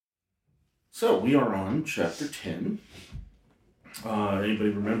So we are on chapter 10. Anybody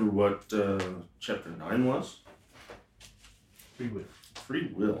remember what chapter 9 was? Free will.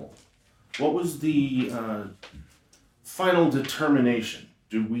 Free will. What was the final determination?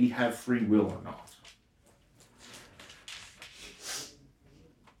 Do we have free will or not?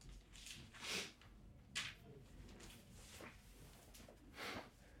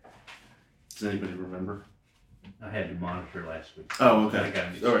 Does anybody remember? I had to monitor last week. Oh, okay.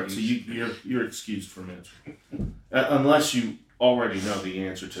 All right, so you're excused from answering. Unless you already know the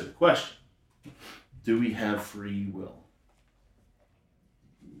answer to the question. Do we have free will?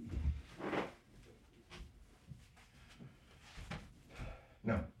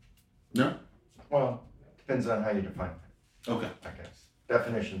 No. No? Well, depends on how you define it, Okay. I guess.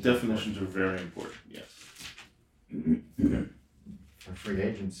 Definitions. Definitions are very important, yes. We're free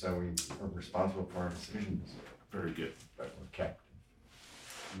agents, so we are responsible for our decisions, Very good. but we're kept.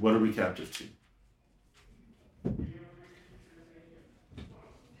 What are we captive to?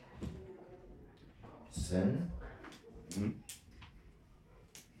 Sin,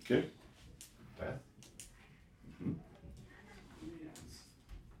 Okay. death.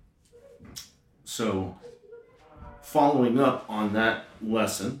 So, following up on that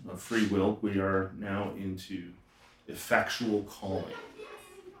lesson of free will, we are now into effectual calling.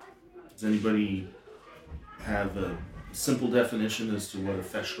 Does anybody have a simple definition as to what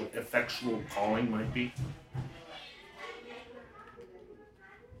effectual calling might be?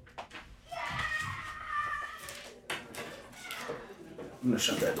 I'm going to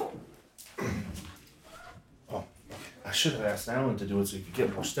shut that door. Oh, I should have asked Alan to do it so he could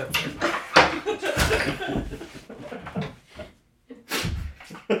get more steps in.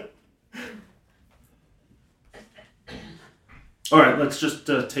 All right, let's just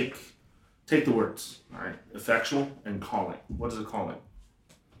take the words. All right, effectual and calling. What is a calling?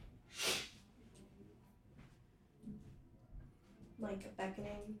 Like a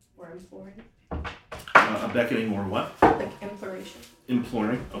beckoning or imploring. A beckoning or what? Like imploration.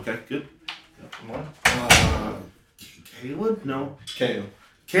 Imploring. Okay, good. Come on. Caleb? No. Cam.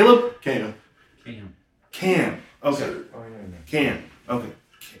 Caleb? Cam. Can. Okay. Oh, yeah. Can. Okay.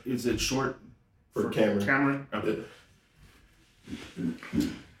 Is it short For Cameron. Cameron? Okay.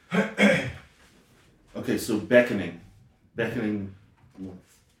 Okay, so beckoning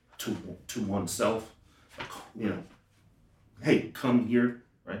to oneself, hey, come here,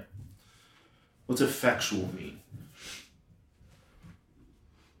 right? What's effectual mean?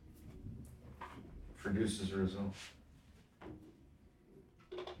 Produces a result.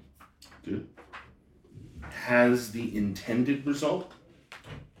 Good. Has the intended result?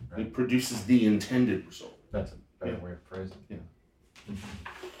 It produces the intended result. That's a better way of phrasing. Yeah.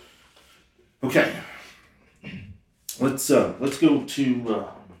 Okay. Let's go to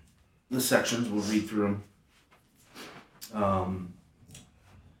the sections. We'll read through them.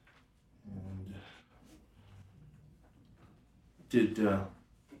 Did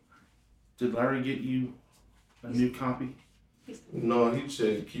Larry get you a new copy? No, he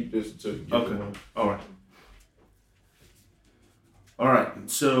said keep this until you get Okay. one. All right. All right.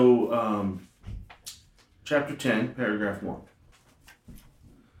 So, chapter 10, paragraph 1.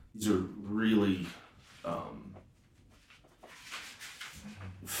 These are really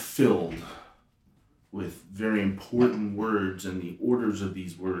filled with very important words, and the orders of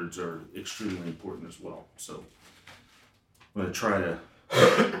these words are extremely important as well. So I'm going to try to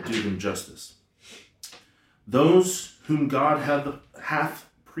do them justice. Those whom God hath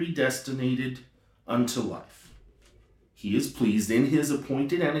predestinated unto life, he is pleased in his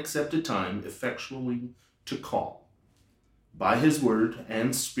appointed and accepted time effectually to call, by his word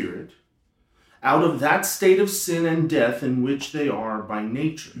and spirit, out of that state of sin and death in which they are by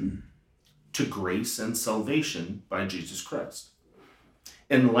nature, to grace and salvation by Jesus Christ,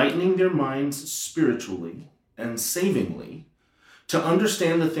 enlightening their minds spiritually and savingly to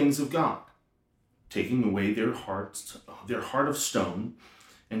understand the things of God, taking away their heart of stone,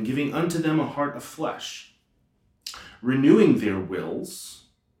 and giving unto them a heart of flesh, renewing their wills,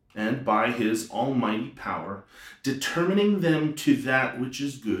 and by his almighty power, determining them to that which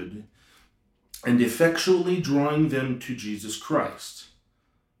is good, and effectually drawing them to Jesus Christ,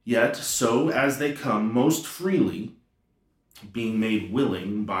 yet so as they come most freely, being made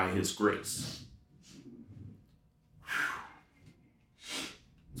willing by his grace.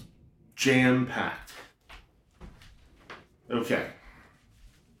 Jam-packed. Okay.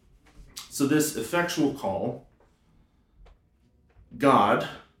 So this effectual call, God,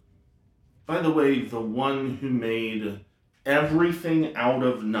 by the way, the one who made everything out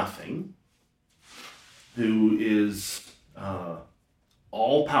of nothing, who is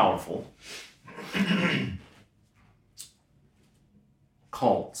all-powerful,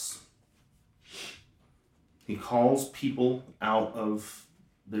 calls. He calls people out of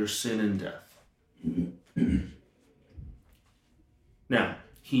their sin and death. Now,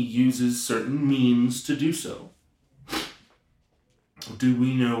 he uses certain means to do so. Do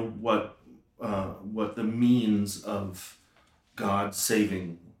we know what the means of God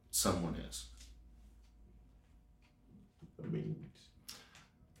saving someone is? I mean,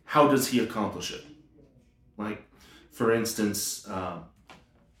 How does he accomplish it? Like, for instance,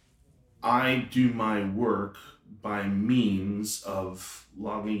 I do my work by means of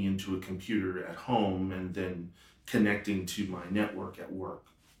logging into a computer at home and then connecting to my network at work.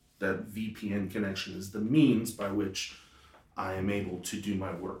 That VPN connection is the means by which I am able to do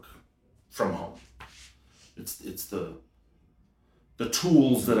my work from home. It's the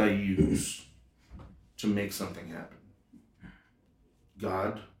tools that I use to make something happen.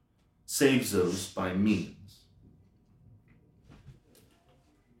 God saves those by means.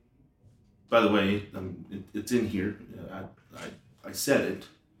 By the way, it's in here. I said it.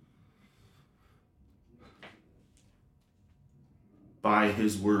 By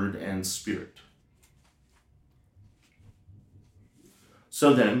his word and spirit.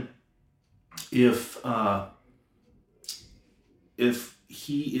 So then, if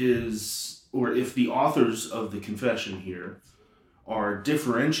he is, or if the authors of the confession here are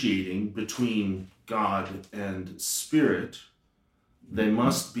differentiating between God and spirit, they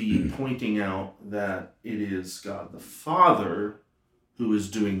must be pointing out that it is God the Father who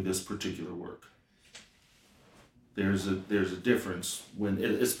is doing this particular work. There's a difference when,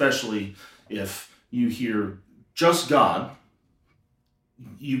 especially if you hear just God,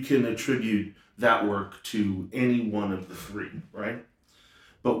 you can attribute that work to any one of the three, right?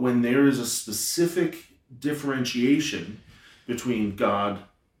 But when there is a specific differentiation between God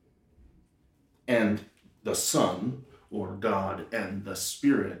and the Son, or God and the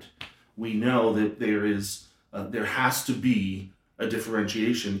Spirit, we know that there has to be a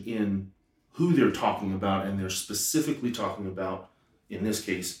differentiation in who they're talking about, and they're specifically talking about, in this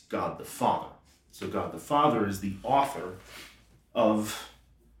case, God the Father. So God the Father is the author of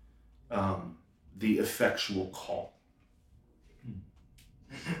the effectual call.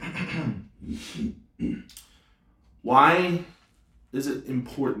 Why is it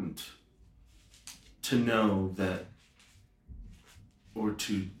important to know that, or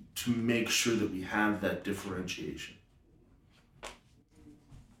to make sure that we have that differentiation?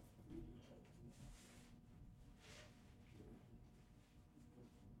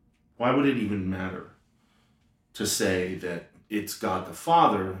 Why would it even matter to say that it's God the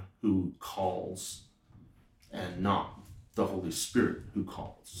Father who calls and not the Holy Spirit who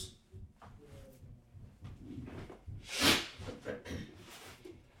calls?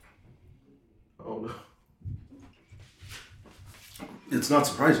 oh no. It's not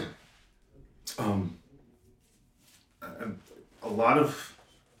surprising. A lot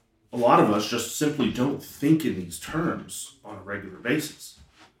of us just simply don't think in these terms on a regular basis.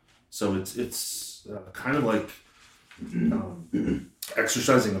 So it's kind of like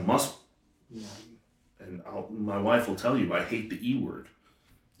exercising a muscle. And my wife will tell you I hate the E word.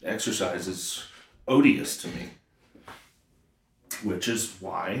 Exercise is odious to me, which is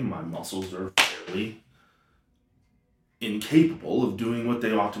why my muscles are fairly incapable of doing what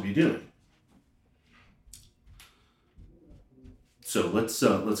they ought to be doing. So let's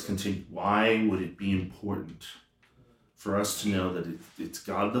continue. Why would it be important for us to know that it's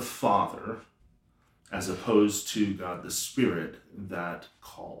God the Father as opposed to God the Spirit that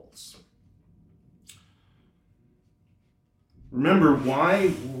calls? Remember,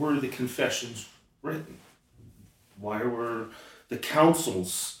 why were the confessions written? Why were the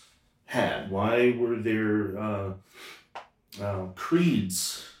councils had? Why were there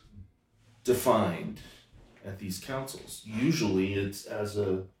creeds defined at these councils? Usually it's as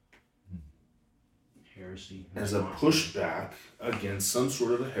a Heresy. as a pushback against some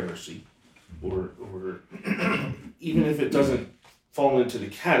sort of a heresy, or even if it doesn't fall into the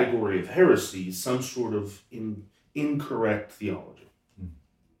category of heresy, some sort of incorrect theology.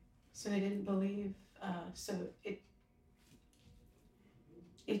 So they didn't believe, so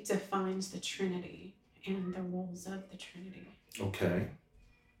it defines the Trinity and the roles of the Trinity. Okay.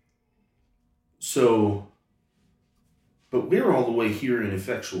 So, but we're all the way here in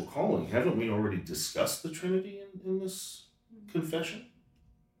Effectual Calling. Haven't we already discussed the Trinity in this confession?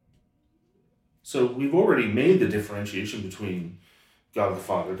 So we've already made the differentiation between God the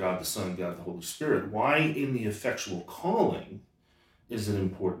Father, God the Son, God the Holy Spirit. Why in the Effectual Calling is it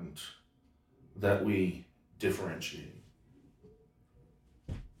important that we differentiate?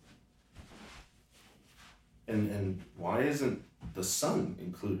 And why isn't the Son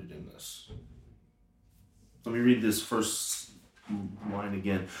included in this? Let me read this first line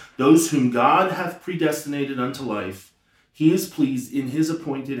again. Those whom God hath predestinated unto life, he is pleased in his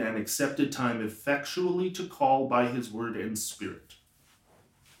appointed and accepted time effectually to call by his word and spirit.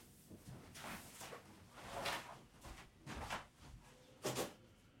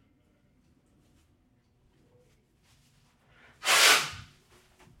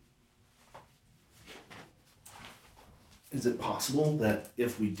 Is it possible that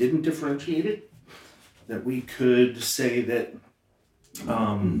if we didn't differentiate it, that we could say that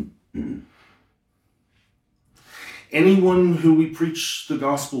anyone who we preach the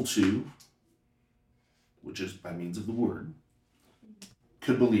gospel to, which is by means of the word,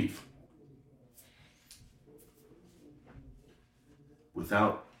 could believe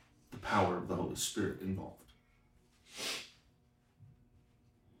without the power of the Holy Spirit involved?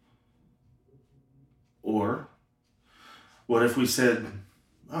 Or what if we said,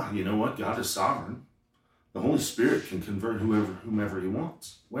 you know what, God is sovereign. The Holy Spirit can convert whomever he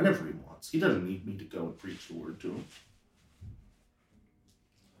wants, whenever he wants. He doesn't need me to go and preach the word to him.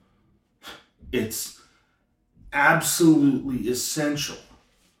 It's absolutely essential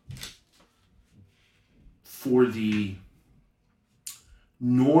for the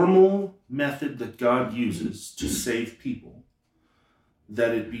normal method that God uses to save people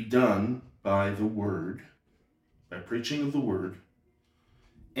that it be done by the word, by preaching of the word,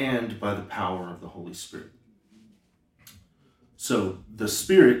 and by the power of the Holy Spirit. So the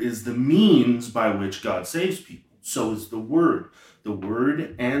Spirit is the means by which God saves people. So is the Word. The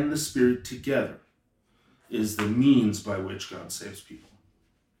Word and the Spirit together is the means by which God saves people.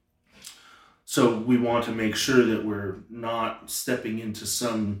 So we want to make sure that we're not stepping into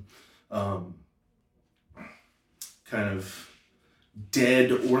some kind of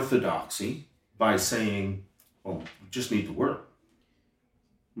dead orthodoxy by saying, well, we just need the Word.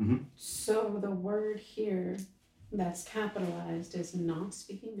 Mm-hmm. So the word here that's capitalized is not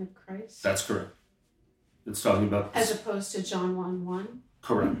speaking of Christ? That's correct. It's talking about As opposed to John 1:1?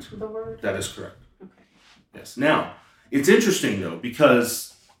 Correct. The word? That is correct. Okay. Yes. Now, it's interesting though,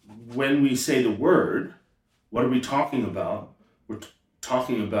 because when we say the word, what are we talking about? We're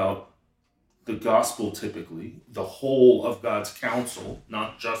talking about the gospel typically, the whole of God's counsel,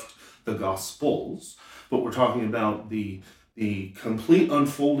 not just the gospels, but we're talking about the complete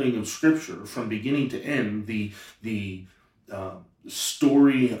unfolding of Scripture from beginning to end, the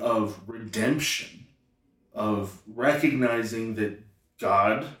story of redemption, of recognizing that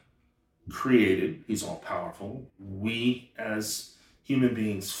God created, he's all powerful. We as human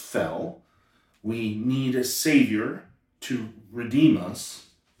beings fell. We need a Savior to redeem us.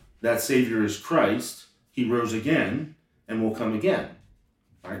 That Savior is Christ. He rose again and will come again.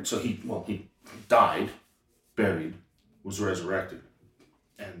 All right? So he died, buried, was resurrected,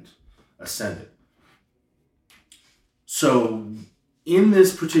 and ascended. So in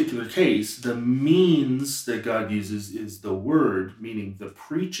this particular case, the means that God uses is the word, meaning the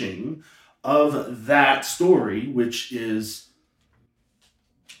preaching of that story, which is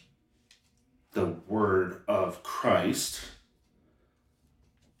the word of Christ.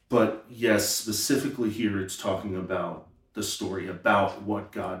 But yes, specifically here it's talking about the story about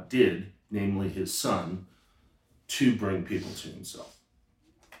what God did, namely his Son, to bring people to himself.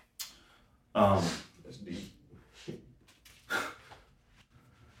 That's deep.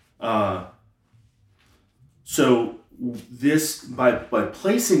 So this, by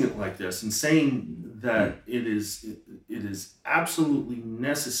placing it like this and saying that it is absolutely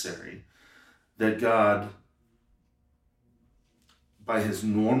necessary that God, by his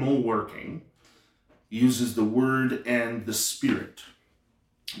normal working, uses the word and the Spirit,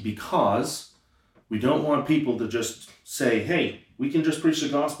 because we don't want people to just say, hey, we can just preach the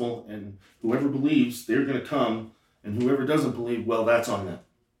gospel and whoever believes, they're going to come, and whoever doesn't believe, well, that's on them.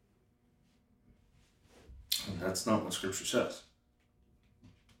 And that's not what Scripture says.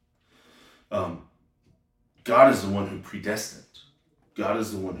 God is the one who predestined. God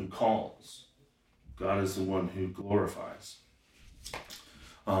is the one who calls. God is the one who glorifies.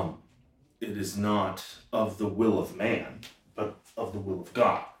 It is not of the will of man, but of the will of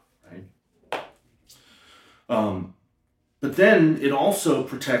God, right? But then it also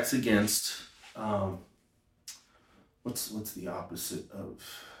protects against what's the opposite of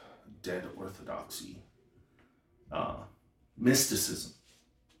dead orthodoxy? Mysticism.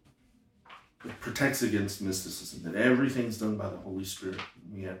 It protects against mysticism, that everything's done by the Holy Spirit.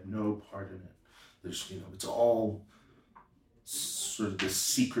 We have no part in it. There's, it's all sort of this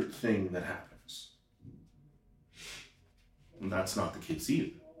secret thing that happens. And that's not the case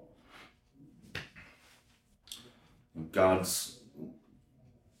either. God's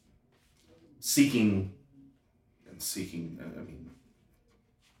seeking, I mean,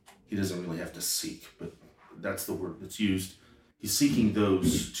 he doesn't really have to seek, but that's the word that's used. He's seeking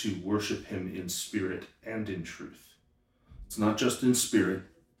those to worship him in spirit and in truth. It's not just in spirit,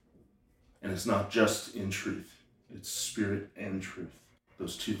 and it's not just in truth. It's spirit and truth.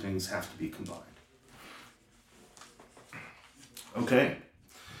 Those two things have to be combined. Okay.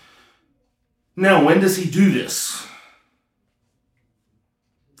 Now, when does he do this?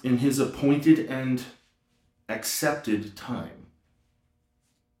 In his appointed and accepted time.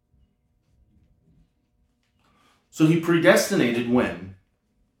 So he predestinated when?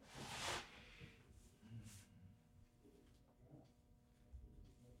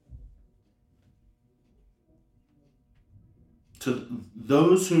 To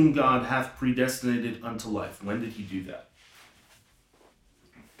those whom God hath predestinated unto life. When did he do that?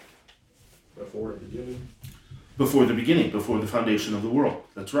 Before the beginning. Before the beginning, before the foundation of the world.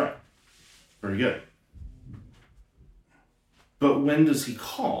 That's right. Very good. But when does he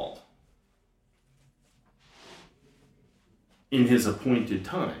call? In his appointed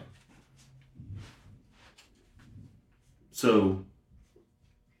time. So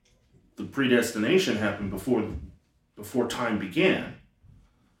the predestination happened before time began,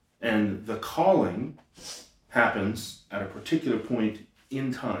 and the calling happens at a particular point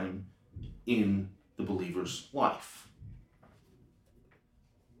in time in the believer's life.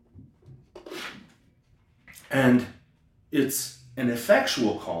 And it's an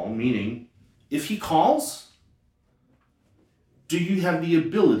effectual call, meaning if he calls, do you have the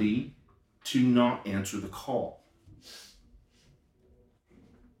ability to not answer the call?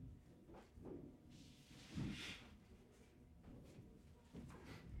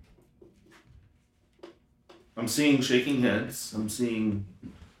 I'm seeing shaking heads. I'm seeing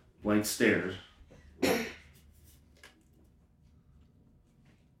blank stares.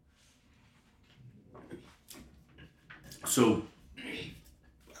 So,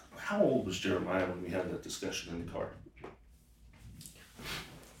 how old was Jeremiah when we had that discussion in the car?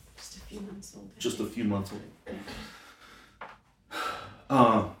 Just a few months old. Just a few months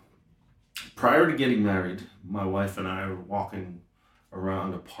old. Prior to getting married, my wife and I were walking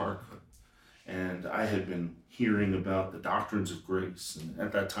around a park, and I had been hearing about the doctrines of grace. And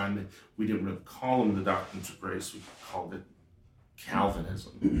at that time, we didn't really call them the doctrines of grace. We called it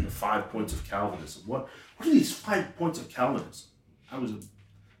Calvinism, the 5 points of Calvinism. What are these 5 points of Calvinism? I was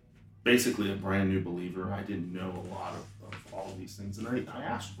basically a brand new believer. I didn't know a lot of all of these things. And I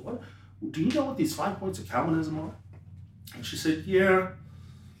asked her, do you know what these 5 points of Calvinism are? And she said, yeah,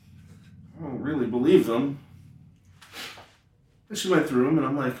 I don't really believe them. And she went through them, and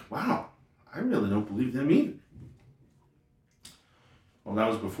I'm like, wow, I really don't believe them either. Well, that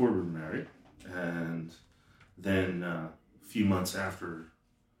was before we were married. And then a few months after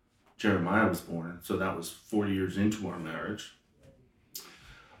Jeremiah was born, so that was 4 years into our marriage,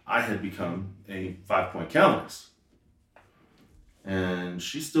 I had become a 5-point Calvinist. And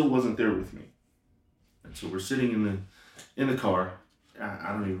she still wasn't there with me. And so we're sitting in the car.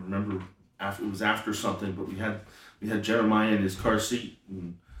 I don't even remember, it was after something, but we had Jeremiah in his car seat,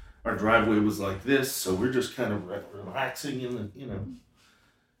 and our driveway was like this, so we're just kind of relaxing in the,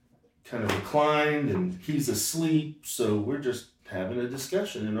 kind of reclined, and he's asleep, so we're just having a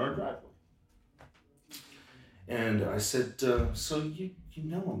discussion in our driveway. And I said, so you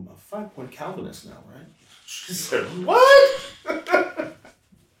know I'm a 5-point Calvinist now, right? She said, what?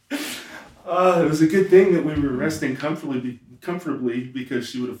 It was a good thing that we were resting comfortably because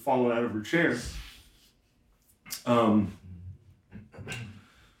she would have fallen out of her chair.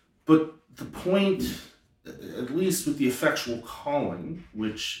 But the point, at least with the effectual calling,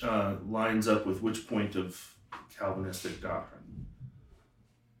 which lines up with which point of Calvinistic doctrine?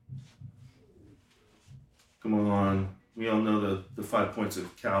 Come on, we all know the 5 points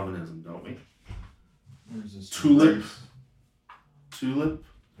of Calvinism, don't we? Tulip.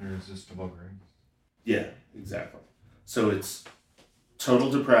 Irresistible grace. Yeah, exactly. So it's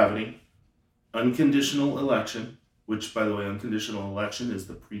total depravity, unconditional election, which, by the way, unconditional election is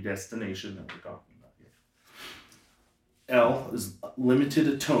the predestination that we're talking about here. L is limited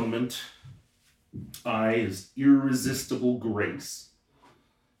atonement. I is irresistible grace.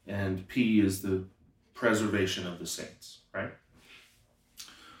 And P is the preservation of the saints, right?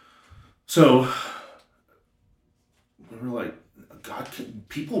 So we were like,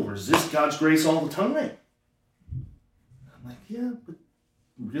 people resist God's grace all the time. I'm like, yeah, but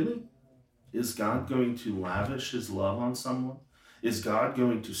really? Is God going to lavish his love on someone? Is God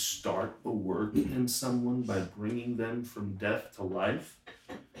going to start a work in someone by bringing them from death to life?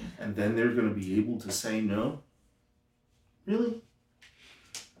 And then they're going to be able to say no? Really?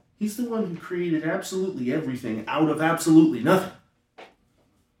 He's the one who created absolutely everything out of absolutely nothing.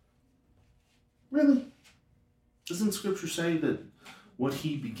 Really? Doesn't Scripture say that what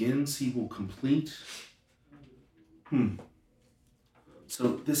he begins, he will complete?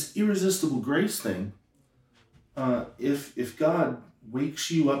 So this irresistible grace thing, if God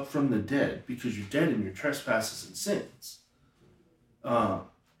wakes you up from the dead because you're dead in your trespasses and sins,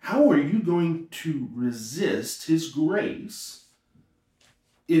 how are you going to resist his grace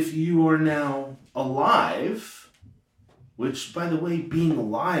if you are now alive? Which, by the way, being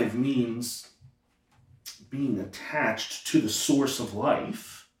alive means being attached to the source of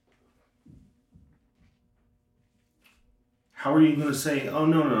life. How are you going to say, oh,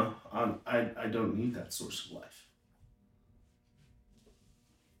 no, I don't need that source of life?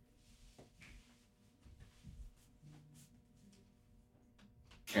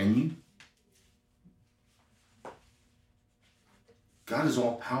 Can you? God is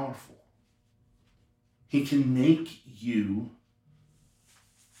all powerful. He can make you,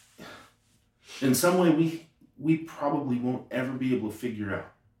 in some way we probably won't ever be able to figure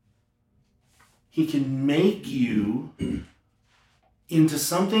out. He can make you into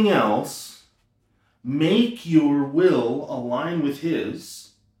something else, make your will align with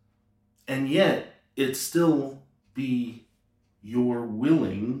his, and yet it still be your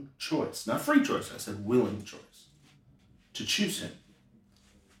willing choice. Not free choice, I said willing choice. To choose him.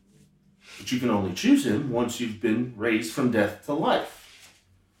 But you can only choose him once you've been raised from death to life.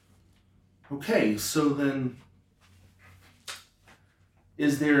 Okay, so then,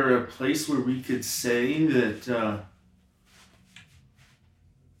 is there a place where we could say that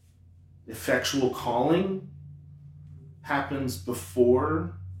effectual calling happens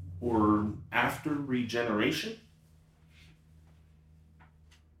before or after regeneration?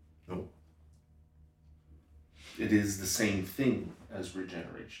 No. It is the same thing as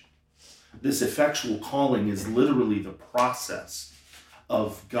regeneration. This effectual calling is literally the process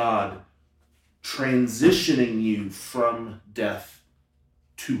of God transitioning you from death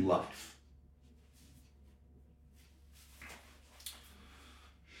to life.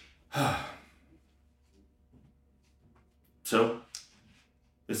 So,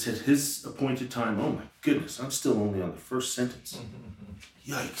 it's at his appointed time. Oh my goodness, I'm still only on the first sentence.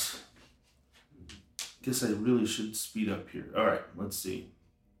 Yikes. Guess I really should speed up here. All right, let's see.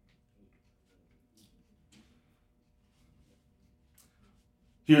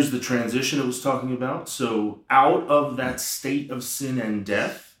 Here's the transition it was talking about. So out of that state of sin and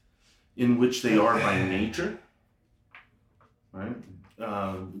death in which they are by nature, right?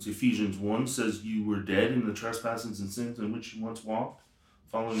 Ephesians 1 says you were dead in the trespasses and sins in which you once walked,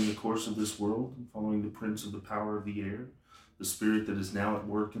 following the course of this world, following the prince of the power of the air, the spirit that is now at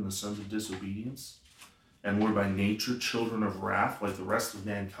work in the sons of disobedience, and were by nature children of wrath like the rest of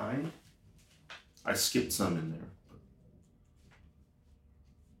mankind. I skipped some in there.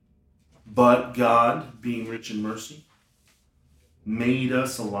 But God, being rich in mercy, made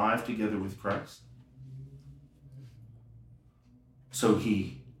us alive together with Christ. So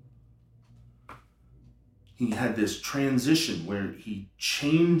he had this transition where he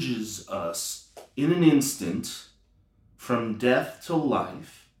changes us in an instant from death to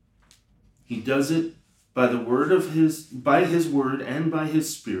life. He does it by the word of by his word and by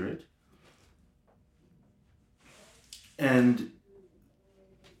his spirit. And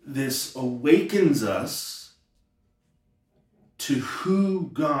this awakens us to who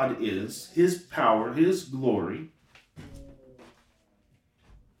God is, his power, his glory.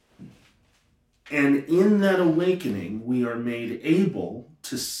 And in that awakening, we are made able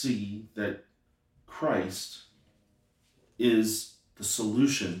to see that Christ is the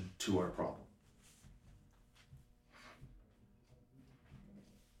solution to our problem.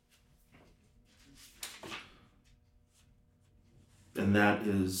 And that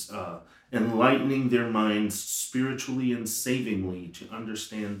is enlightening their minds spiritually and savingly to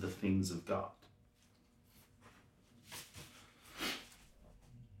understand the things of God.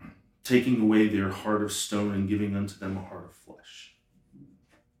 Taking away their heart of stone and giving unto them a heart of flesh.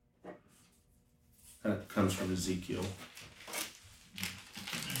 That comes from Ezekiel.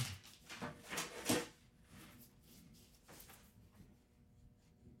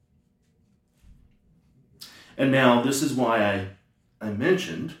 And now this is why I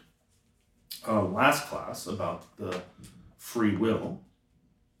mentioned last class about the free will.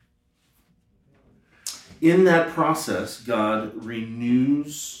 In that process, God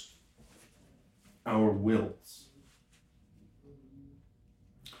renews our wills.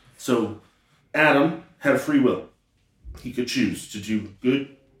 So Adam had free will. He could choose to do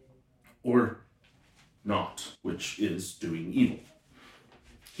good or not, which is doing evil.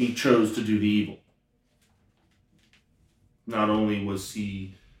 he chose to do the evil. Not only was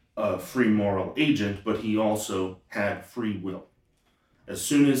he a free moral agent, but he also had free will. As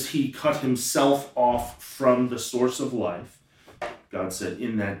soon as he cut himself off from the source of life, God said,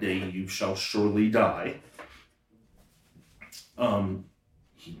 "In that day you shall surely die."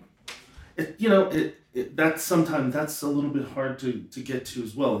 That's a little bit hard to get to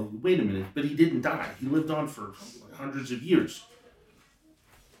as well. Wait a minute, but he didn't die. He lived on for hundreds of years.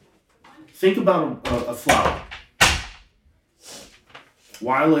 Think about a flower.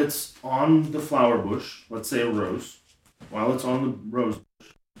 While it's on the flower bush, let's say a rose, while it's on the rose bush,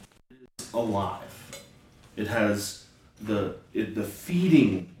 it's alive. It has the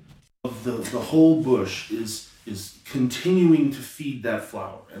feeding of the whole bush is continuing to feed that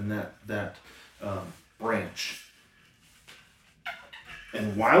flower and that branch.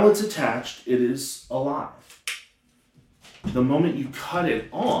 And while it's attached, it is alive. The moment you cut it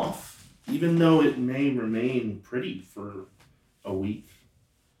off, even though it may remain pretty for a week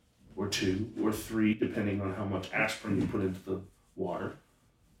or 2 or 3, depending on how much aspirin you put into the water,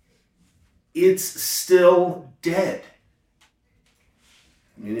 it's still dead.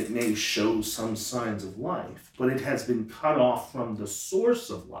 I mean, it may show some signs of life, but it has been cut off from the source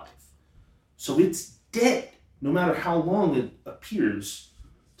of life. So it's dead, no matter how long it appears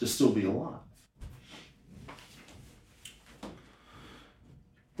to still be alive.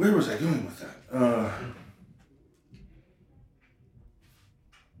 Where was I going with that?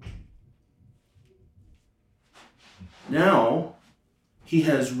 Now, he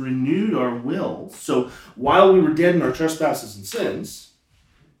has renewed our will. So while we were dead in our trespasses and sins,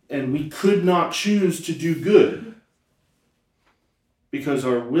 and we could not choose to do good because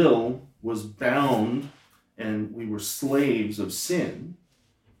our will was bound and we were slaves of sin,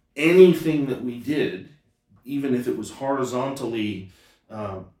 anything that we did, even if it was horizontally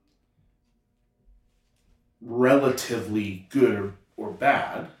relatively good or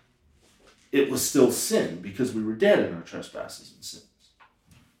bad, it was still sin because we were dead in our trespasses and sins.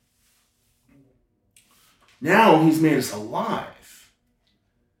 Now he's made us alive,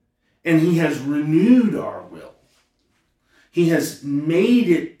 and he has renewed our will. He has made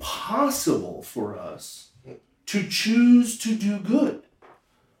it possible for us to choose to do good.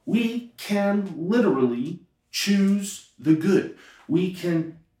 We can literally choose the good. We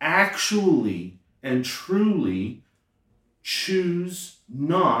can actually and truly choose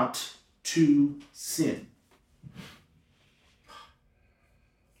not to sin.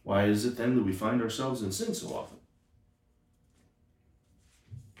 Why is it then that we find ourselves in sin so often?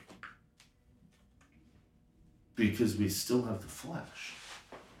 Because we still have the flesh,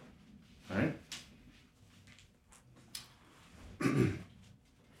 right?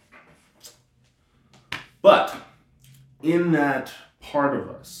 But in that part of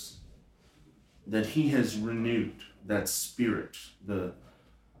us that he has renewed, that spirit,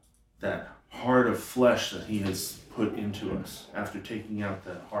 that heart of flesh that he has put into us after taking out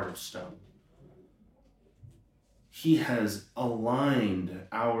that heart of stone, he has aligned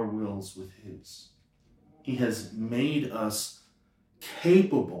our wills with his. He has made us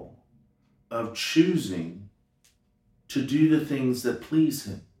capable of choosing to do the things that please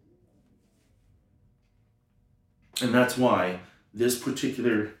him. And that's why this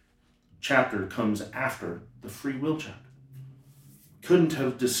particular chapter comes after the free will chapter. Couldn't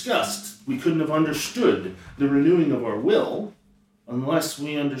have discussed, we couldn't have understood the renewing of our will unless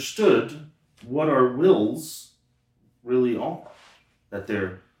we understood what our wills really are. That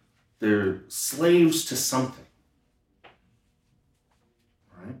they're slaves to something.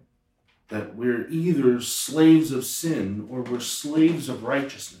 Right? That we're either slaves of sin or we're slaves of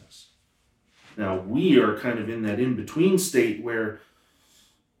righteousness. Now, we are kind of in that in-between state where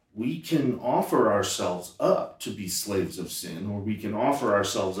we can offer ourselves up to be slaves of sin, or we can offer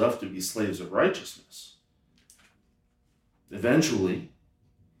ourselves up to be slaves of righteousness. Eventually,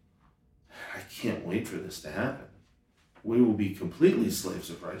 I can't wait for this to happen, we will be completely slaves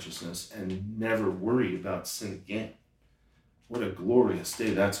of righteousness and never worry about sin again. What a glorious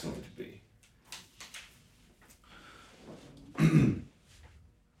day that's going to be.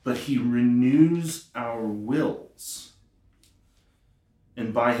 But he renews our wills.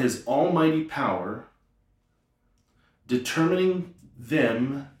 And by his almighty power, determining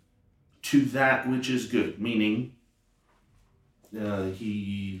them to that which is good, meaning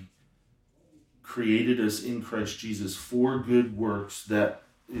he created us in Christ Jesus for good works that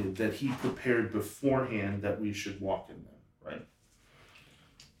he prepared beforehand that we should walk in them, right?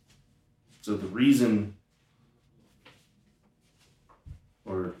 So the reason,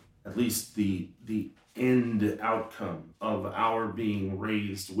 or at least the end outcome of our being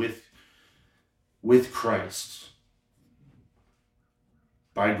raised with Christ.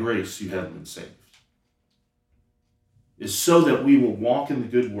 By grace you have been saved. Is so that we will walk in the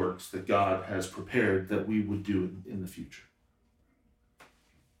good works that God has prepared that we would do in the future.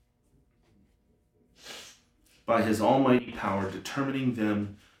 By his almighty power determining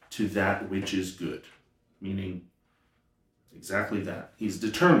them to that which is good. Meaning exactly that. He's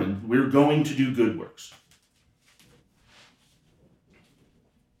determined we're going to do good works.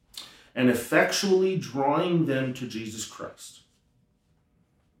 And effectually drawing them to Jesus Christ.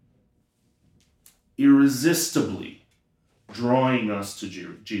 Irresistibly drawing us to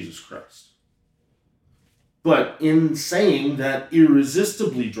Jesus Christ. But in saying that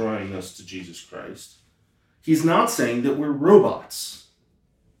irresistibly drawing us to Jesus Christ, he's not saying that we're robots.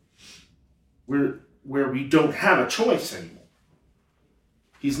 Where we don't have a choice anymore.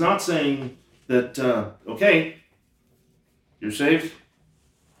 He's not saying that, okay, you're saved,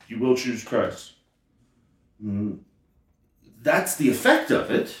 you will choose Christ. That's the effect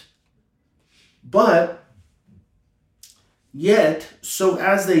of it. But yet, so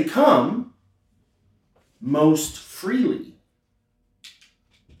as they come, most freely.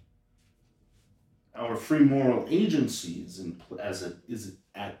 Our free moral agency is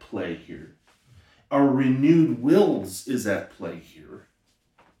at play here. Our renewed wills is at play here.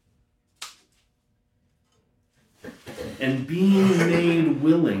 And being made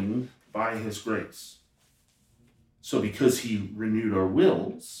willing by his grace. So because he renewed our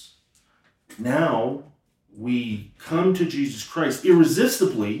wills, now we come to Jesus Christ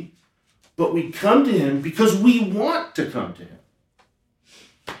irresistibly, but we come to him because we want to come to him.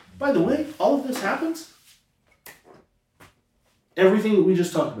 By the way, all of this happens. Everything that we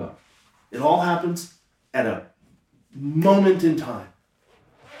just talked about, it all happens at a moment in time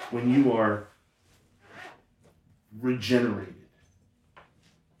when you are regenerated,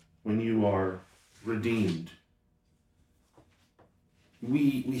 when you are redeemed.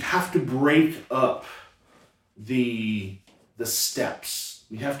 We have to break up the steps.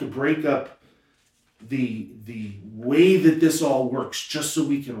 We have to break up the way that this all works just so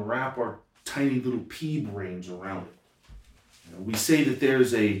we can wrap our tiny little pea brains around it. You know, we say that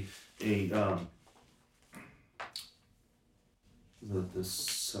there's the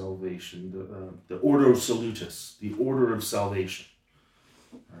salvation, the ordo salutis, the order of salvation.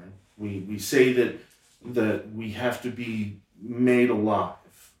 Right? We say that we have to be made alive.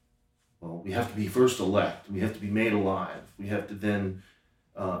 Well, we have to be first elect. We have to be made alive. We have to then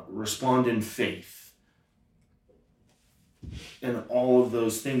respond in faith. And all of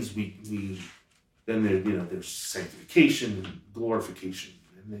those things then there's sanctification and glorification,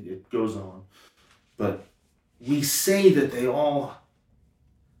 and it goes on. But we say that they all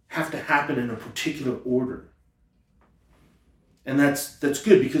have to happen in a particular order. And that's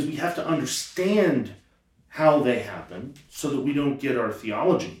good because we have to understand how they happen so that we don't get our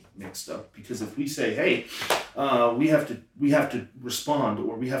theology mixed up. Because if we say, hey, we have to respond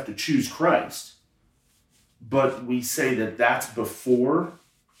or we have to choose Christ, but we say that that's before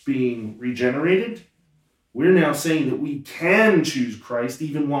being regenerated, we're now saying that we can choose Christ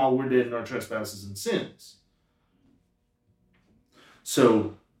even while we're dead in our trespasses and sins.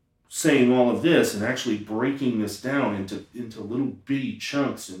 So saying all of this and actually breaking this down into little bitty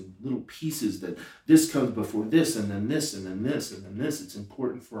chunks and little pieces, that this comes before this and then this and then this and then this, it's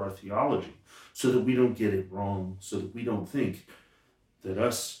important for our theology so that we don't get it wrong, so that we don't think that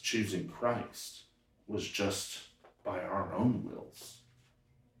us choosing Christ was just by our own wills.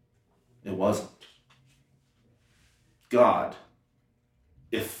 It wasn't. God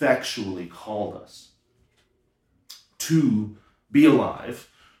effectually called us to be alive,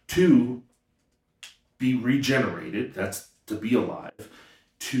 to be regenerated, that's to be alive,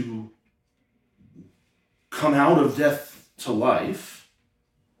 to come out of death to life,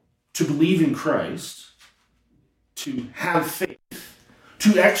 to believe in Christ, to have faith,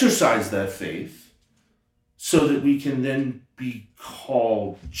 to exercise that faith, so that we can then be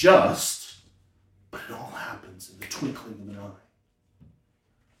called just, but it all happens in the twinkling of an eye.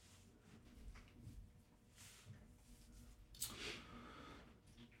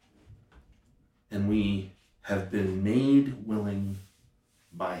 And we have been made willing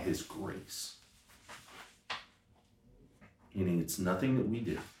by his grace. Meaning it's nothing that we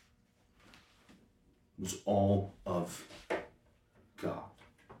did. It was all of God.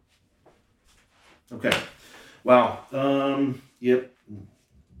 Okay. Wow. Yep.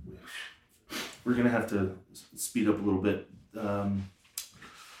 We're going to have to speed up a little bit. Let's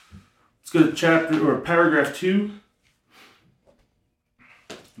go to paragraph 2.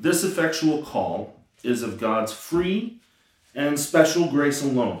 This effectual call is of God's free and special grace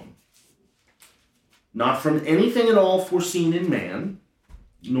alone, not from anything at all foreseen in man,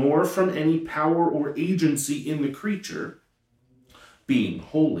 nor from any power or agency in the creature, being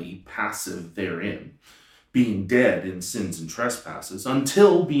wholly passive therein, being dead in sins and trespasses,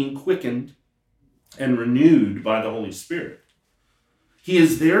 until being quickened and renewed by the Holy Spirit. He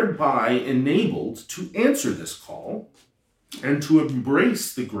is thereby enabled to answer this call and to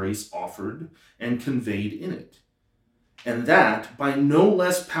embrace the grace offered and conveyed in it, and that by no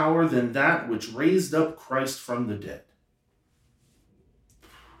less power than that which raised up Christ from the dead.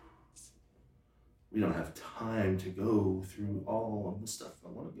 We don't have time to go through all of the stuff I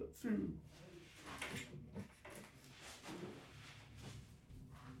want to go through.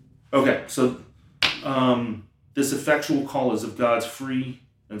 Okay, so this effectual call is of God's free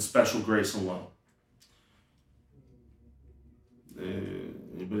and special grace alone.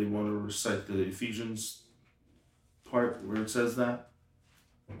 Anybody want to recite the Ephesians part where it says that?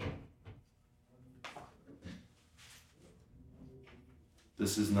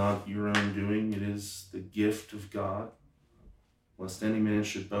 This is not your own doing, it is the gift of God, lest any man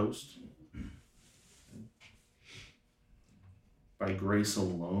should boast. By grace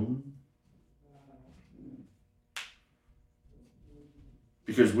alone.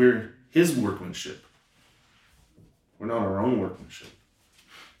 Because we're his workmanship. We're not our own workmanship.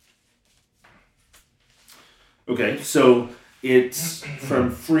 Okay, so it's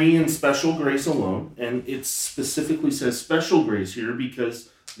from free and special grace alone, and it specifically says special grace here because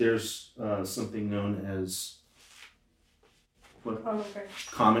there's something known as what?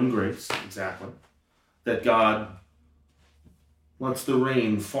 Common grace, exactly. That God lets the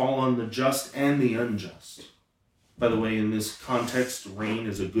rain fall on the just and the unjust. By the way, in this context, rain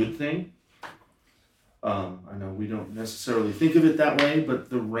is a good thing. I know we don't necessarily think of it that way, but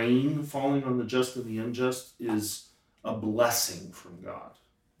the rain falling on the just and the unjust is a blessing from God.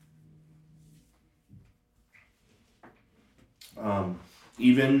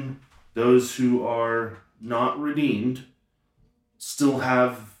 Even those who are not redeemed still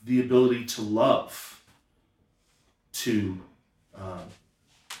have the ability to love, to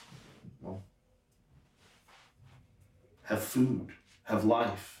have food, have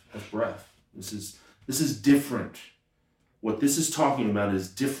life, have breath. This is different. What this is talking about is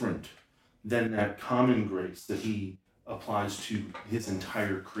different than that common grace that he applies to his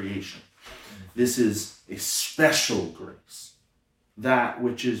entire creation. This is a special grace, that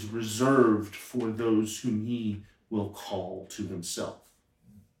which is reserved for those whom he will call to himself.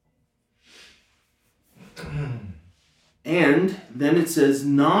 And then it says,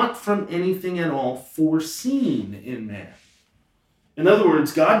 not from anything at all foreseen in man. In other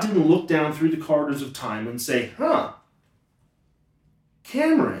words, God didn't look down through the corridors of time and say,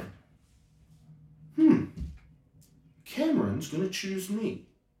 Cameron's going to choose me.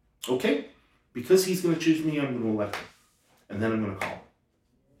 Okay, because he's going to choose me, I'm going to elect him. And then I'm going to call him.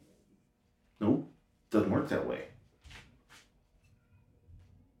 Nope, doesn't work that way.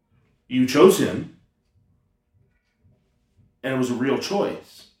 You chose him, and it was a real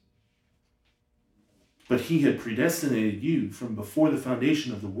choice. But he had predestinated you from before the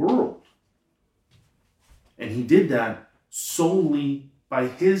foundation of the world. And he did that solely by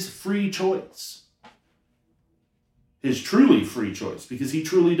his free choice. His truly free choice, because he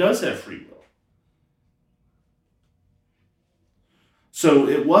truly does have free will. So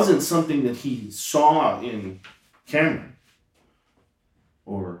it wasn't something that he saw in Cameron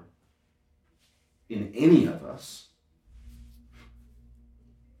or in any of us.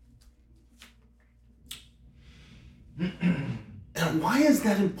 And why is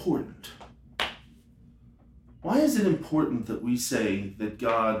that important? Why is it important that we say that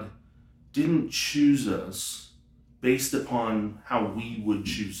God didn't choose us based upon how we would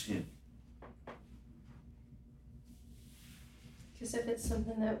choose him? Because if it's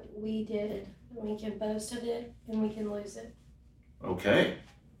something that we did, we can boast of it and we can lose it. Okay.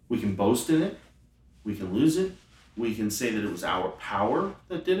 We can boast in it. We can lose it. We can say that it was our power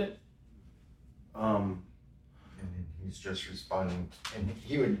that did it. And he's just responding, and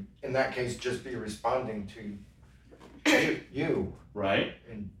he would, in that case, just be responding to you. Right?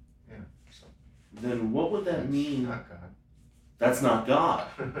 And yeah, so Then what would that mean? not God. That's not God.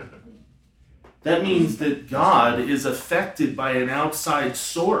 That means that God is affected by an outside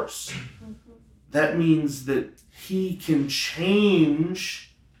source. That means that he can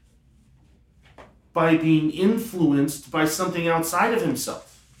change by being influenced by something outside of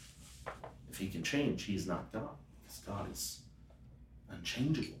himself. If he can change, he's not God. Because God is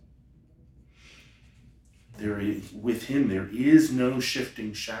unchangeable. with him there is no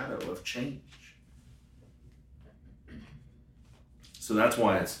shifting shadow of change. So that's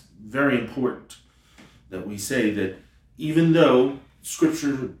why it's very important that we say that even though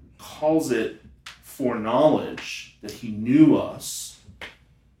Scripture calls it foreknowledge, that he knew us,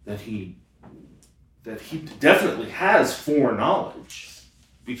 that he definitely has foreknowledge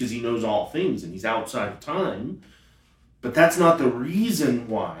because he knows all things and he's outside of time, but that's not the reason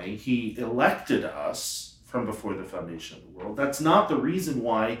why he elected us from before the foundation of the world. That's not the reason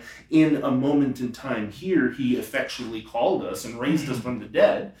why in a moment in time here he effectually called us and raised us from the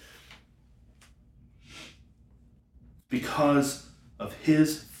dead. Because of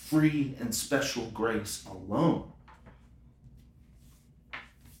his free and special grace alone.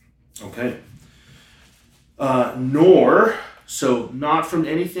 Okay. Not from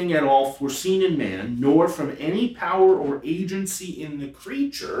anything at all foreseen in man, nor from any power or agency in the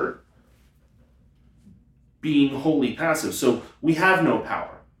creature, being wholly passive. So we have no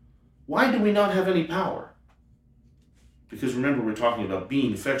power. Why do we not have any power? Because remember, we're talking about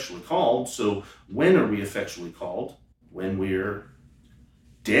being effectually called. So when are we effectually called? When we're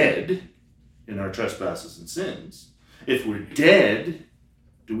dead in our trespasses and sins. If we're dead,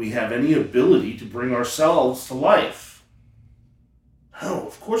 do we have any ability to bring ourselves to life? No,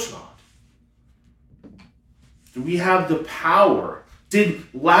 of course not. Do we have the power? Did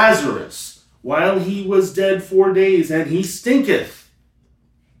Lazarus, while he was dead 4 days and he stinketh,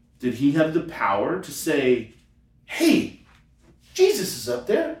 did he have the power to say, hey, Jesus is up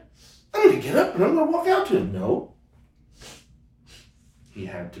there. I'm going to get up and I'm going to walk out to him? No. He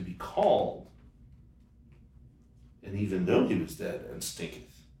had to be called. And even though he was dead and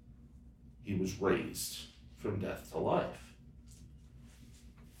stinketh, he was raised from death to life.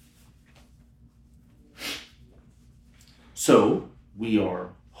 So we are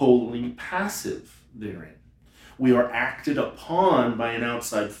wholly passive therein. We are acted upon by an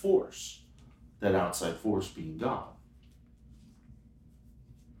outside force, that outside force being God.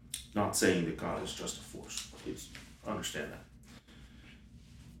 Not saying that God is just a force. Please understand that.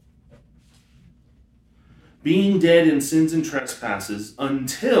 Being dead in sins and trespasses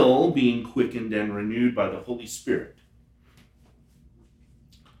until being quickened and renewed by the Holy Spirit.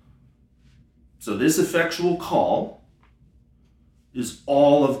 So this effectual call is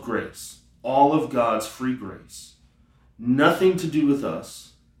all of grace, all of God's free grace. Nothing to do with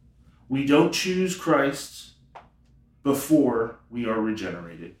us. We don't choose Christ before we are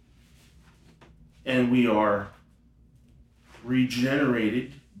regenerated. And we are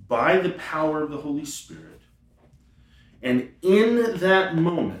regenerated by the power of the Holy Spirit. And in that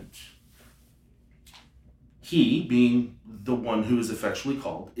moment, he, being the one who is effectually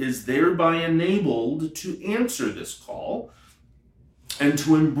called, is thereby enabled to answer this call and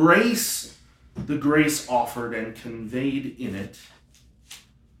to embrace the grace offered and conveyed in it.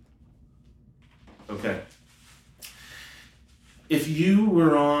 Okay. If you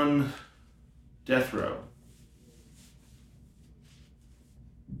were on death row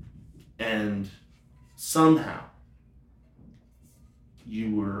and somehow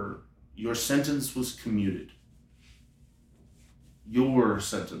your sentence was commuted. Your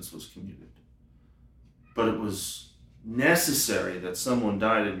sentence was commuted. But it was necessary that someone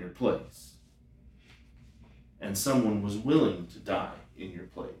died in your place. And someone was willing to die in your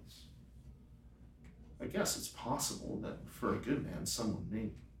place. I guess it's possible that for a good man, someone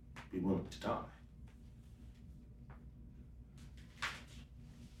may be willing to die.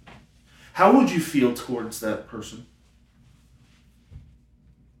 How would you feel towards that person?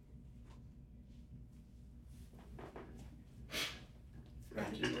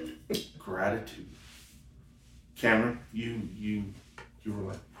 Gratitude. Cameron, you were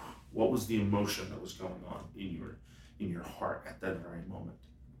like, what was the emotion that was going on in your heart at that very moment?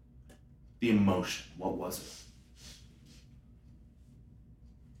 The emotion, what was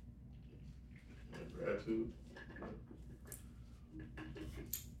it? Gratitude.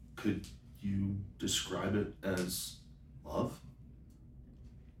 Could you describe it as love?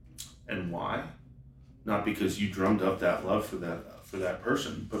 And why? Not because you drummed up that love for that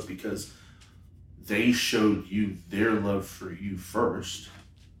person, but because they showed you their love for you first.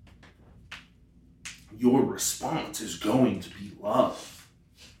 Your response is going to be love.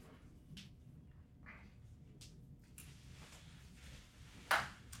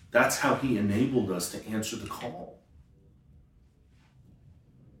 That's how he enabled us to answer the call.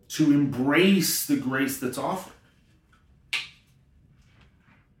 To embrace the grace that's offered.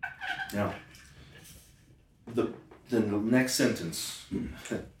 Now, the next sentence,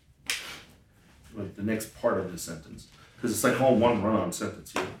 like the next part of this sentence, because it's like all one run-on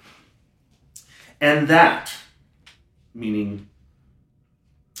sentence here. And that, meaning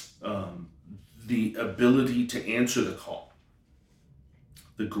the ability to answer the call,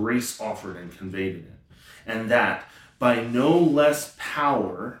 the grace offered and conveyed in it, and that by no less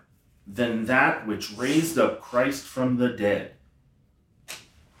power than that which raised up Christ from the dead.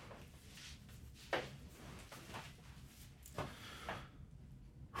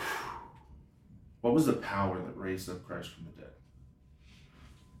 What was the power that raised up Christ from the dead?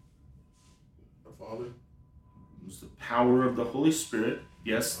 The Father. It was the power of the Holy Spirit.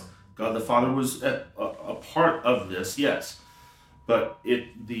 Yes, God the Father was a part of this, yes. But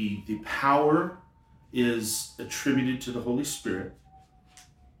the power is attributed to the Holy Spirit.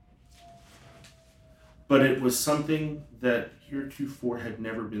 But it was something that heretofore had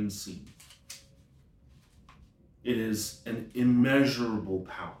never been seen. It is an immeasurable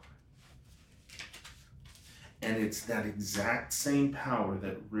power. And it's that exact same power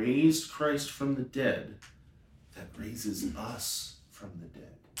that raised Christ from the dead that raises us from the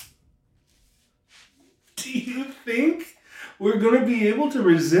dead. Do you think we're going to be able to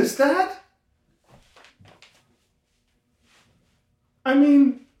resist that? I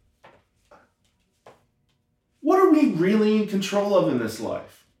mean, what are we really in control of in this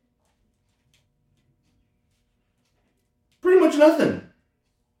life? Pretty much nothing.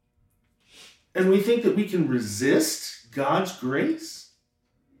 And we think that we can resist God's grace?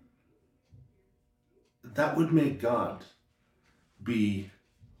 That would make God be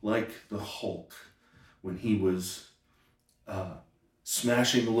like the Hulk when he was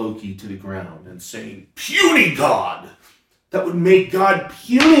smashing Loki to the ground and saying, "Puny God!" That would make God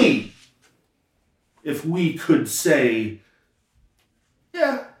puny if we could say,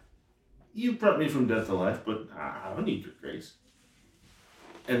 "Yeah, you brought me from death to life, but I don't need your grace."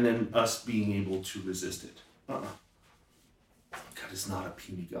 And then us being able to resist it. God is not a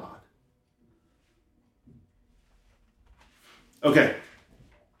puny God. Okay.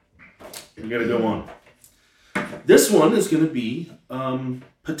 We got to go on. This one is going to be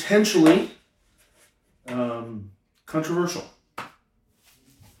potentially controversial.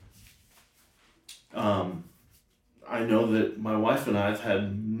 I know that my wife and I have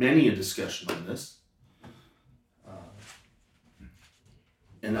had many a discussion on this.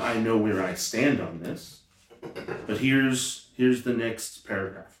 And I know where I stand on this. But here's the next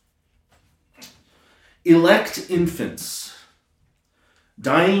paragraph. Elect infants,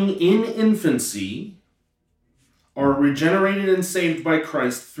 dying in infancy, are regenerated and saved by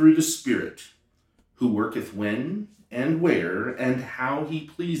Christ through the Spirit, who worketh when and where and how he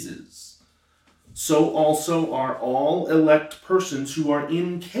pleases. So also are all elect persons who are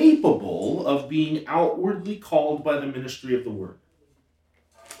incapable of being outwardly called by the ministry of the word.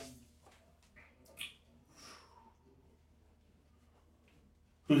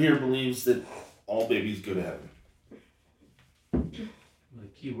 Who here believes that all babies go to heaven? The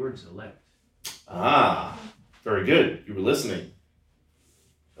key word's elect. Ah, very good. You were listening.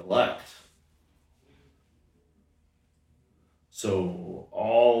 Elect. So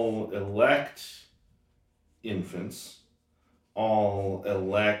all elect infants, all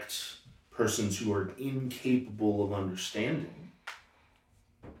elect persons who are incapable of understanding.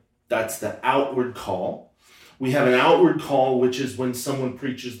 That's the outward call. We have an outward call, which is when someone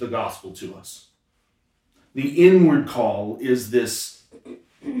preaches the gospel to us. The inward call is this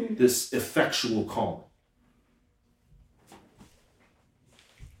effectual calling.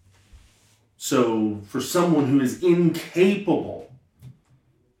 So for someone who is incapable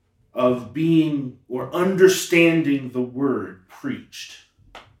of being or understanding the word preached,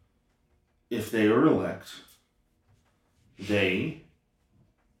 if they are elect, they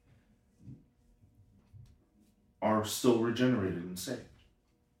are still regenerated and saved.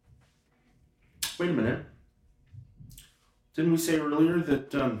 Wait a minute. Didn't we say earlier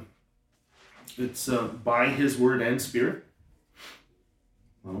that it's by his word and spirit?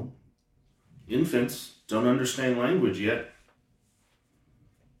 Well, infants don't understand language yet.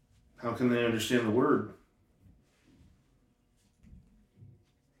 How can they understand the word?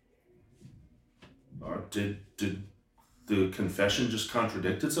 Or did the confession just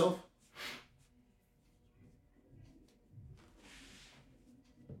contradict itself?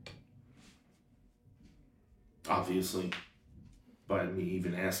 Obviously, by me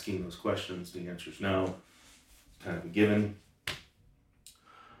even asking those questions, the answer is no. It's kind of a given.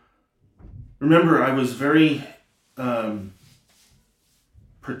 Remember, I was very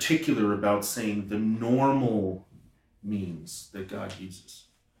particular about saying the normal means that God uses.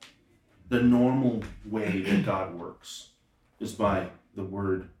 The normal way that God works is by the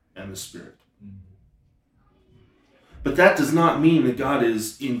Word and the Spirit. But that does not mean that God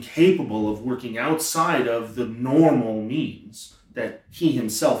is incapable of working outside of the normal means that he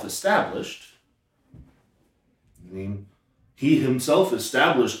himself established. I mean, he himself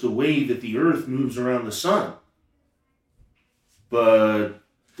established the way that the earth moves around the sun. But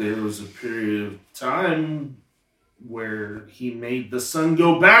there was a period of time where he made the sun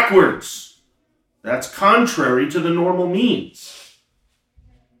go backwards. That's contrary to the normal means.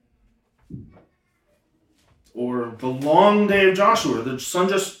 Or the long day of Joshua, the sun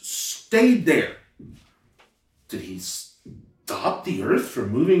just stayed there. Did he stop the earth from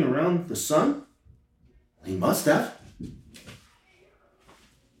moving around the sun? He must have.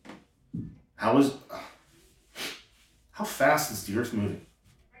 How fast is the earth moving?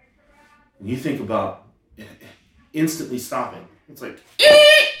 When you think about instantly stopping, it's like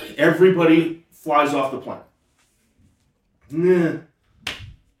everybody flies off the planet.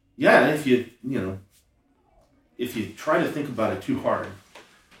 Yeah, if you try to think about it too hard,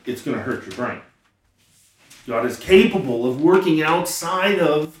 it's going to hurt your brain. God is capable of working outside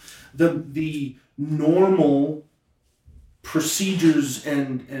of the normal procedures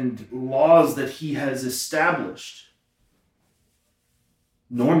and laws that he has established.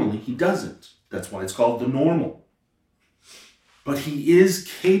 Normally, he doesn't. That's why it's called the normal. But he is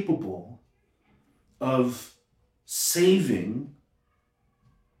capable of saving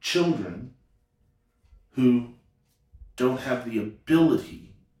children who don't have the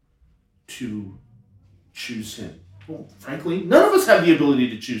ability to choose him. Well, frankly, none of us have the ability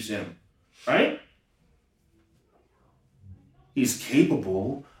to choose him, right? He's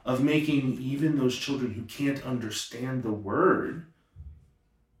capable of making even those children who can't understand the word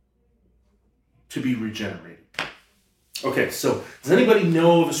to be regenerated. Okay, so does anybody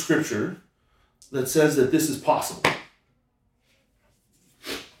know of a scripture that says that this is possible?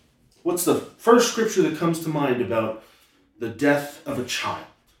 What's the first scripture that comes to mind about the death of a child?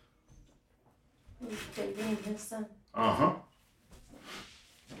 Damien, his son. Uh-huh.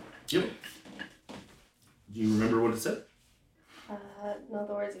 Yep. Do you remember what it said? Not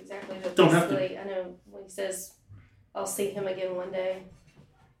the words exactly, but Don't have to. basically, I know when he says, I'll see him again one day.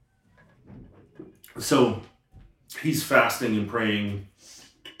 So he's fasting and praying,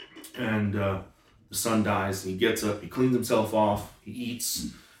 and the son dies, and he gets up, he cleans himself off, he eats,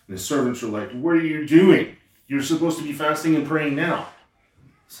 and his servants are like, what are you doing? You're supposed to be fasting and praying now.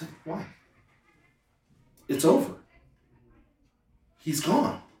 He's like, why? It's over. He's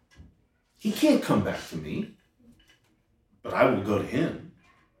gone. He can't come back to me, but I will go to him.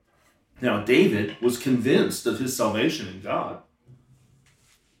 Now, David was convinced of his salvation in God.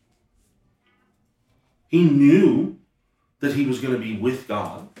 He knew that he was going to be with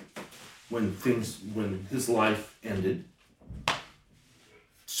God when his life ended.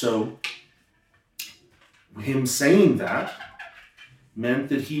 So, him saying that meant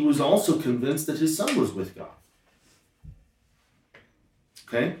that he was also convinced that his son was with God.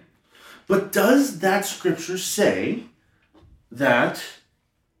 Okay? But does that scripture say that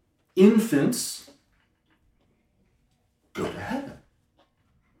infants go to heaven?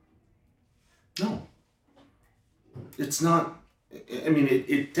 No. It's not. I mean,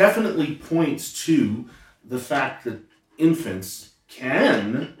 it definitely points to the fact that infants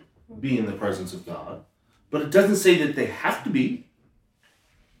can be in the presence of God, but it doesn't say that they have to be.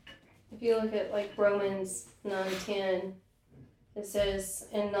 If you look at like Romans 9:10, it says,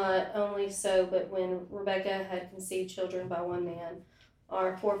 and not only so, but when Rebekah had conceived children by one man,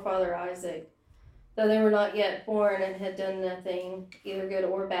 our forefather Isaac, though they were not yet born and had done nothing, either good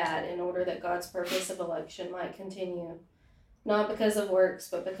or bad, in order that God's purpose of election might continue, not because of works,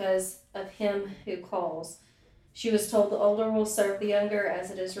 but because of him who calls. She was told, the older will serve the younger,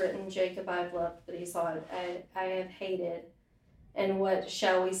 as it is written, Jacob I have loved, but Esau I have hated. And what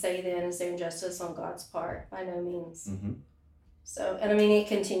shall we say then? Is there injustice on God's part? By no means. Mm-hmm. So, and I mean, it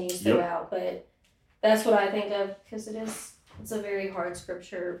continues throughout, but that's what I think of, because it's a very hard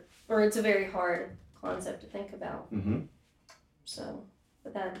scripture, or it's a very hard concept to think about. Mm-hmm. So,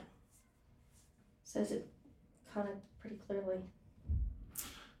 but that says it kind of pretty clearly.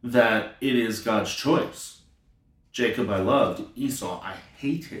 That it is God's choice. Jacob I loved, Esau I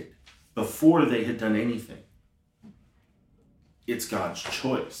hated, before they had done anything. It's God's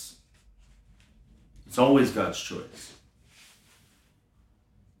choice. It's always God's choice.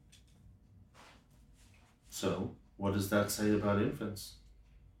 So, what does that say about infants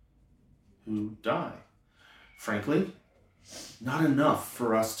who die? Frankly, not enough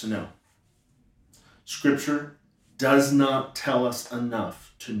for us to know. Scripture does not tell us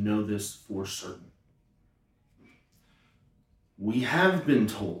enough to know this for certain. we have been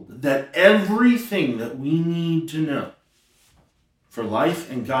told that everything that we need to know for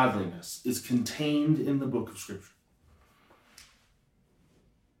life and godliness is contained in the book of Scripture.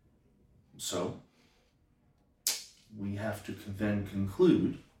 So, we have to then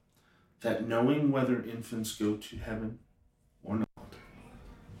conclude that knowing whether infants go to heaven or not,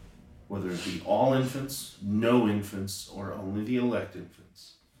 whether it be all infants, no infants, or only the elect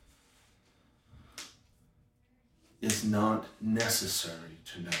infants, is not necessary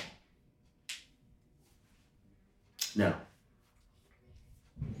to know. Now,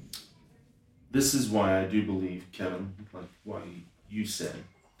 this is why I do believe, Kevin, like why you said,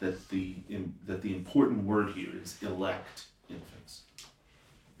 that the important word here is elect infants.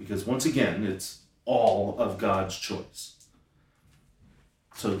 Because once again, it's all of God's choice.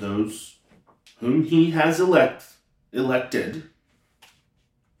 So those whom he has elected,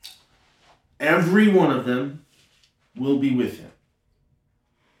 every one of them will be with him.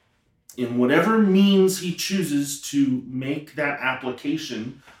 In whatever means he chooses to make that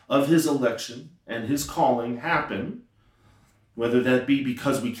application of his election and his calling happen, whether that be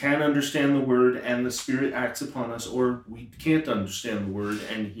because we can't understand the word and the Spirit acts upon us, or we can't understand the word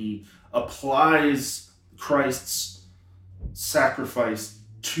and he applies Christ's sacrifice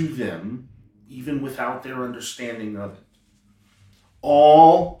to them, even without their understanding of it.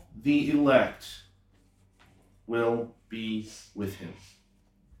 All the elect will be with him.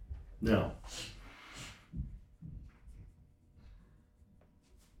 No.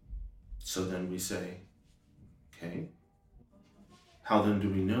 So then we say, okay, how then do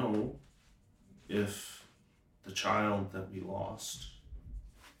we know if the child that we lost,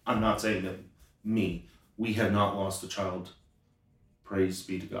 I'm not saying that we have not lost a child, praise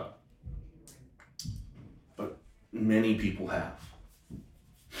be to God, but many people have.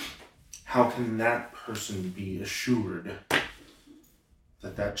 How can that person be assured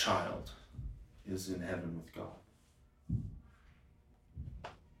that that child is in heaven with God?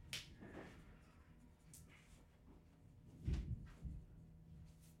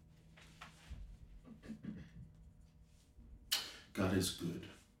 God is good.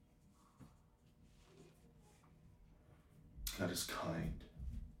 God is kind.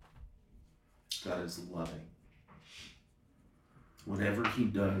 God is loving. Whatever he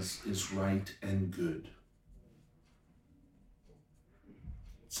does is right and good.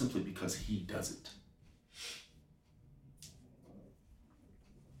 Simply because he does it.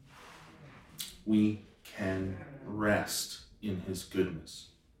 We can rest in his goodness.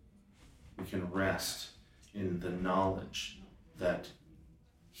 We can rest in the knowledge that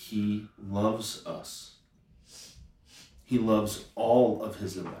he loves us. He loves all of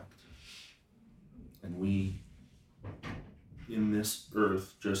his elect. And we, in this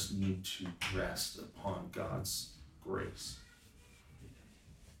earth, just need to rest upon God's grace.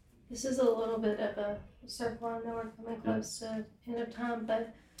 This is a little bit of a circle. I know we're coming close to end of time,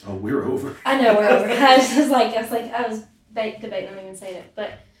 but Oh, we're over. I know we're over. I was debating on even saying it,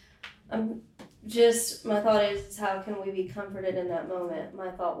 but my thought is, how can we be comforted in that moment? My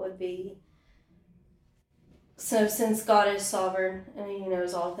thought would be, so since God is sovereign and he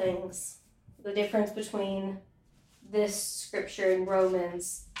knows all things, the difference between this scripture in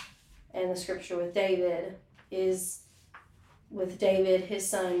Romans and the scripture with David is, with David, his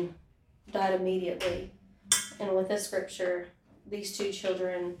son died immediately. And with this scripture, these two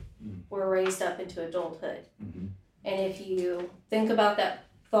children were raised up into adulthood. Mm-hmm. And if you think about that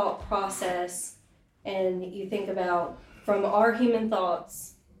thought process, and you think about, from our human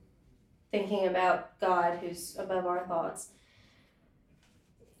thoughts, thinking about God who's above our thoughts,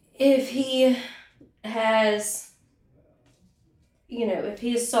 if he has, if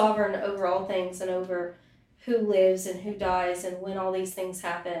he is sovereign over all things and over who lives and who dies and when all these things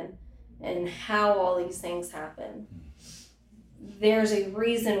happen and how all these things happen, there's a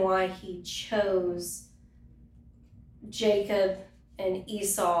reason why he chose Jacob and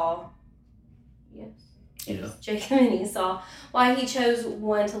Esau. Yes. Yeah. Jacob and Esau. Why he chose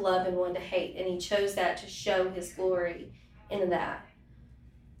one to love and one to hate. And he chose that to show his glory in that.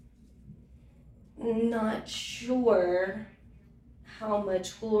 Not sure how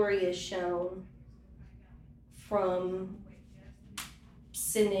much glory is shown from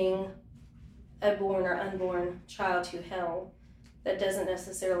sending a born or unborn child to hell. That doesn't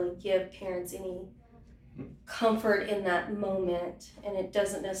necessarily give parents any comfort in that moment, and it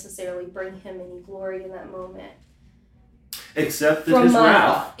doesn't necessarily bring him any glory in that moment. Except that his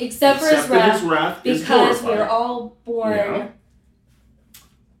wrath. Except for his wrath, because we are all born. Yeah.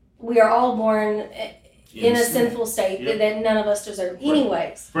 We are all born in a sinful state that none of us deserve,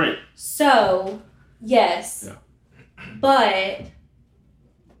 anyways. Right. So, yes. But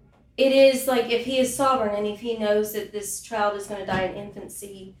it is like if he is sovereign and if he knows that this child is going to die in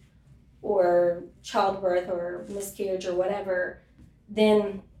infancy or childbirth or miscarriage or whatever,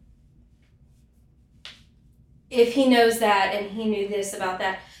 then if he knows that and he knew this about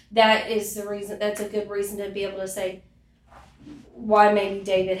that, that is the reason, that's a good reason to be able to say why maybe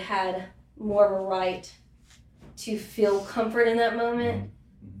David had more of a right to feel comfort in that moment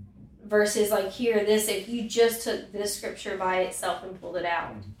versus like here, this, if you just took this scripture by itself and pulled it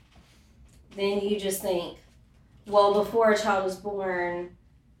out, then you just think, well, before a child is born,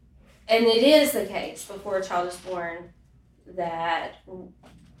 and it is the case before a child is born, that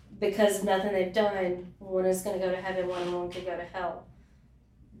because of nothing they've done, one is going to go to heaven, one could go to hell.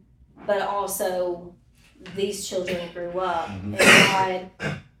 But also, these children grew up, and God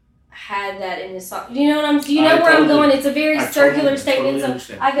had that in his song. Do you know what I'm? Do you know where I'm going? It's a very circular statement,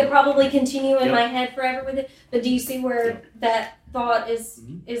 so I could probably continue in my head forever with it. But do you see where that thought is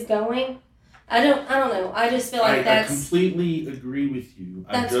going? I don't know. I just feel like I completely agree with you.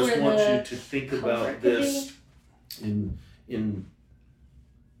 I just want you to think about this in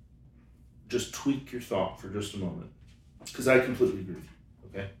just tweak your thought for just a moment, because I completely agree with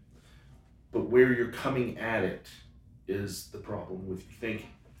you. Okay, but where you're coming at it is the problem with your thinking,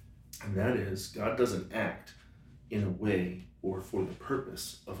 and that is God doesn't act in a way or for the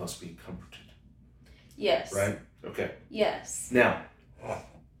purpose of us being comforted. Yes. Right? Okay. Yes. Now,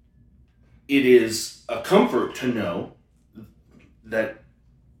 it is a comfort to know that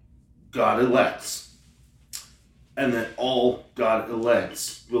God elects and that all God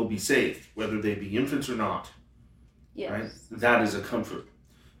elects will be saved, whether they be infants or not. Yes. Right? That is a comfort.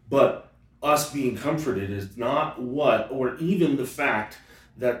 But us being comforted is not what, or even the fact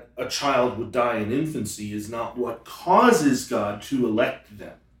that a child would die in infancy is not what causes God to elect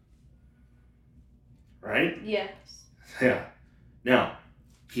them. Right? Yes. Yeah. Now,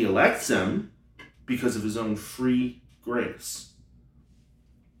 he elects them because of his own free grace,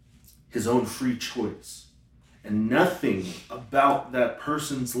 his own free choice. And nothing about that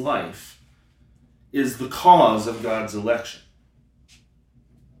person's life is the cause of God's election.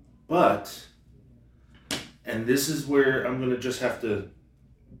 But, and this is where I'm going to just have to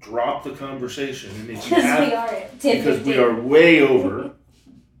drop the conversation. And if you have, we are at 10:15. because we are way over.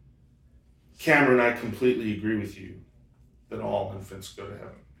 Cameron, I completely agree with you that all infants go to heaven.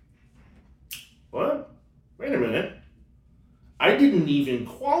 What? Wait a minute. I didn't even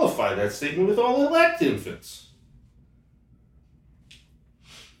qualify that statement with all elect infants.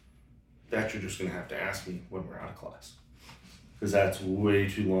 That you're just going to have to ask me when we're out of class, because that's way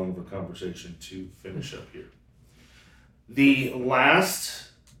too long of a conversation to finish up here. The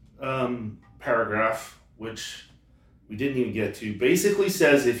last paragraph, which we didn't even get to, basically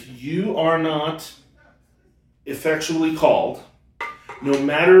says if you are not effectually called, no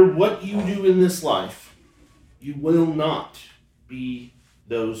matter what you do in this life, you will not be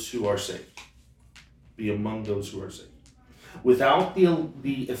those who are saved. Be among those who are saved. Without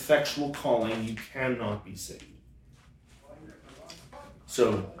the effectual calling, you cannot be saved.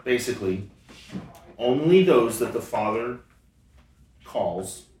 So basically, only those that the Father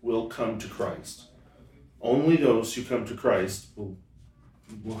calls will come to Christ. Only those who come to Christ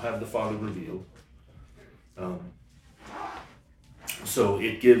will have the Father revealed. So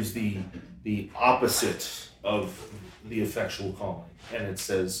it gives the opposite of the effectual calling. And it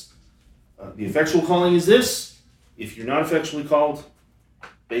says, the effectual calling is this. If you're not effectually called,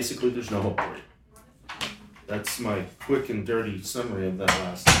 basically there's no hope for you. That's my quick and dirty summary of that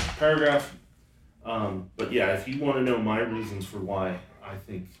last paragraph. But yeah, if you want to know my reasons for why I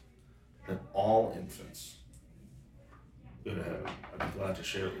think that all infants go to heaven, I'd be glad to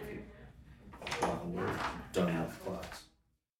share it with you while we're done with class.